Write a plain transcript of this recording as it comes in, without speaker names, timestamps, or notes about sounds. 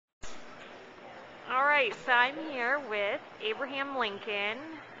All right, so I'm here with Abraham Lincoln.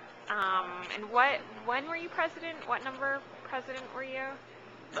 And when were you president? What number president were you?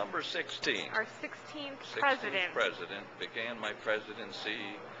 Number 16. Our 16th 16th president. president. Began my presidency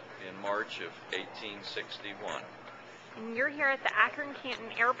in March of 1861. And you're here at the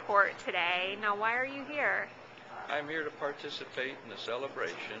Akron-Canton Airport today. Now, why are you here? I'm here to participate in the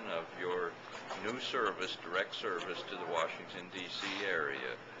celebration of your new service, direct service to the Washington, D.C.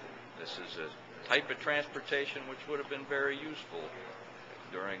 area. This is a type of transportation which would have been very useful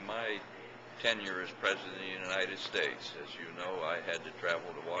during my tenure as President of the United States. As you know, I had to travel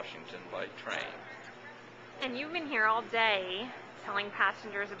to Washington by train. And you've been here all day telling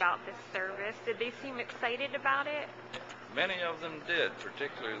passengers about this service. Did they seem excited about it? Many of them did,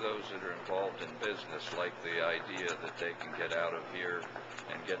 particularly those that are involved in business, like the idea that they can get out of here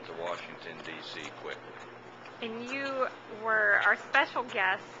and get to Washington, D.C. quickly. And you were our special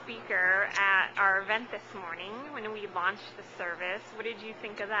guest speaker at our event this morning when we launched the service. What did you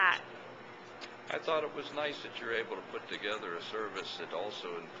think of that? I thought it was nice that you're able to put together a service that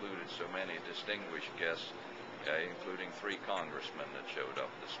also included so many distinguished guests, including 3 congressmen that showed up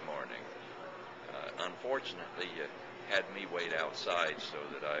this morning. Unfortunately, you had me wait outside so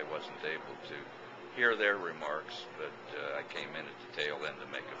that I wasn't able to hear their remarks, but I came in at the tail end to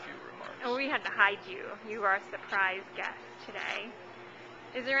make a few remarks. Oh, we had to hide you. You are a surprise guest today.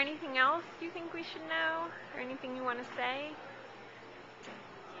 Is there anything else you think we should know, or anything you want to say?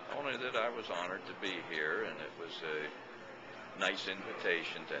 Only that I was honored to be here, and it was a nice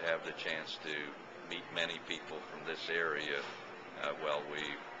invitation to have the chance to meet many people from this area while we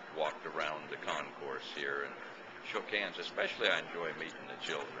walked around the concourse here and shook hands. Especially I enjoy meeting the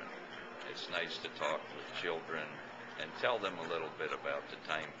children. It's nice to talk with children and tell them a little bit about the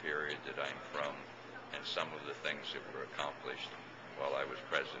time period that I'm from and some of the things that were accomplished while I was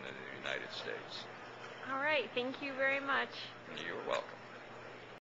President of the United States. All right. Thank you very much. You're welcome.